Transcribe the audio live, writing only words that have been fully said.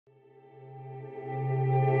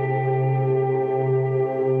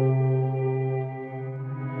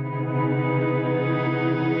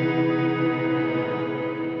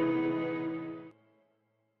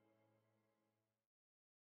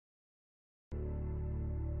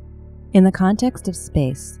In the context of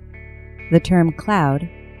space, the term cloud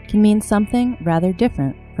can mean something rather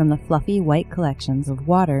different from the fluffy white collections of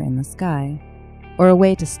water in the sky, or a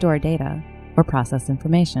way to store data or process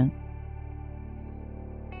information.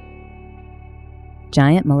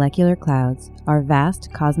 Giant molecular clouds are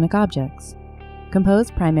vast cosmic objects,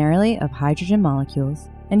 composed primarily of hydrogen molecules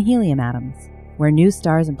and helium atoms, where new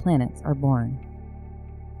stars and planets are born.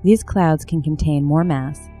 These clouds can contain more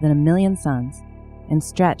mass than 1 million suns and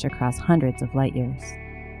stretch across hundreds of light years.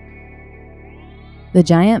 The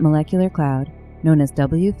giant molecular cloud, known as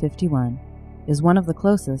W51, is one of the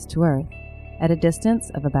closest to Earth, at a distance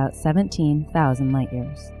of about 17,000 light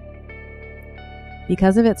years.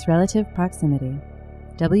 Because of its relative proximity,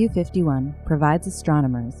 W51 provides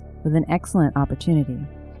astronomers with an excellent opportunity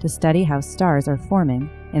to study how stars are forming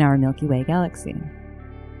in our Milky Way galaxy.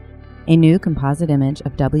 A new composite image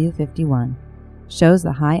of W51 shows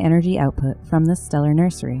the high energy output from this stellar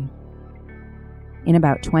nursery. In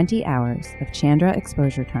about 20 hours of Chandra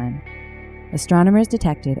exposure time, astronomers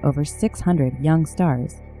detected over 600 young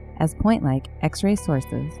stars as point-like X-ray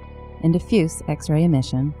sources and diffuse X-ray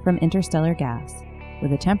emission from interstellar gas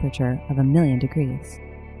with a temperature of 1 million degrees.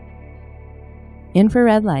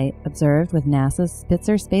 Infrared light observed with NASA's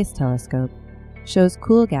Spitzer space telescope shows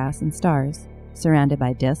cool gas in stars surrounded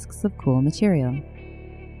by disks of cool material.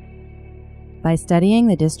 By studying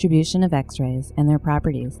the distribution of X-rays and their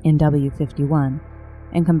properties in W51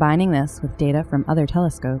 and combining this with data from other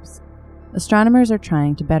telescopes, astronomers are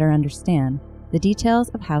trying to better understand the details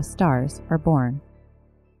of how stars are born.